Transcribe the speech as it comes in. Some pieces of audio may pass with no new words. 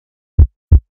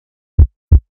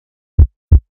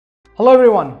Hello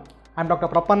everyone, I am Dr.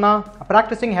 Prapanna, a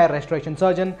practicing hair restoration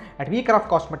surgeon at Grafts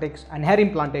Cosmetics and Hair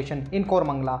Implantation in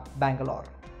Koramangala, Bangalore.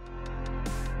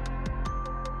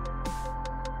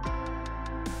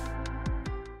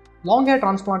 Long hair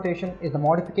transplantation is the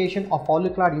modification of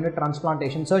follicular unit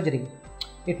transplantation surgery.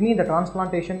 It means the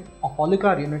transplantation of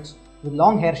follicular units with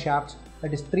long hair shafts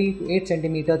that is 3 to 8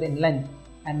 cm in length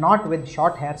and not with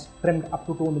short hairs trimmed up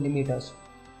to 2 mm.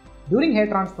 During hair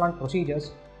transplant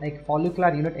procedures like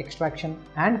follicular unit extraction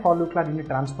and follicular unit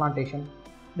transplantation,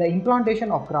 the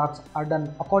implantation of grafts are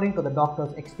done according to the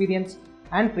doctor's experience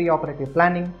and preoperative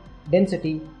planning,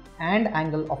 density and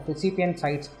angle of recipient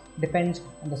sites depends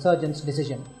on the surgeon's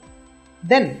decision.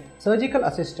 Then, surgical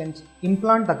assistants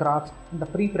implant the grafts in the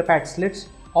pre-prepared slits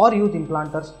or use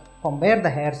implanters from where the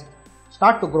hairs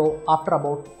start to grow after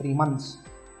about 3 months.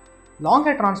 Long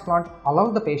hair transplant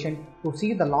allows the patient to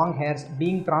see the long hairs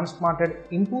being transplanted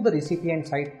into the recipient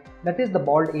site, that is the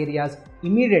bald areas,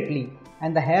 immediately,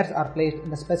 and the hairs are placed in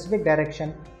the specific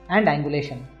direction and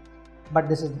angulation. But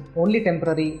this is only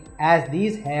temporary, as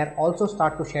these hair also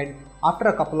start to shed after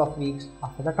a couple of weeks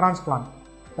after the transplant.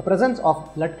 The presence of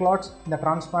blood clots in the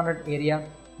transplanted area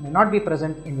may not be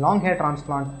present in long hair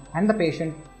transplant, and the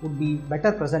patient would be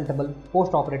better presentable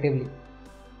post-operatively.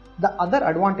 The other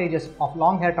advantages of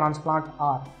long hair transplant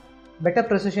are better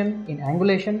precision in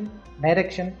angulation,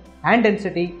 direction and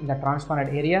density in the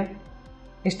transplanted area,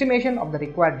 estimation of the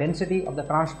required density of the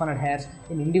transplanted hairs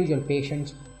in individual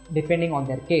patients depending on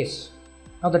their case.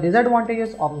 Now the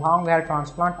disadvantages of long hair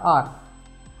transplant are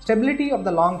stability of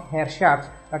the long hair shafts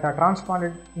that are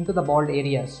transplanted into the bald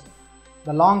areas.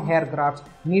 The long hair grafts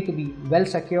need to be well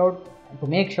secured to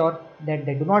make sure that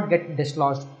they do not get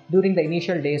dislodged during the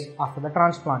initial days after the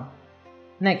transplant.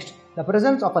 Next, the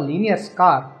presence of a linear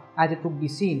scar, as it would be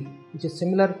seen, which is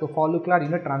similar to follicular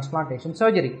unit transplantation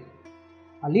surgery.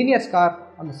 A linear scar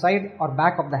on the side or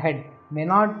back of the head may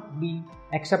not be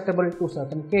acceptable to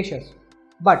certain cases,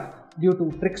 but due to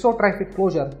trixotraffic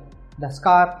closure, the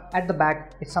scar at the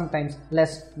back is sometimes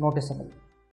less noticeable.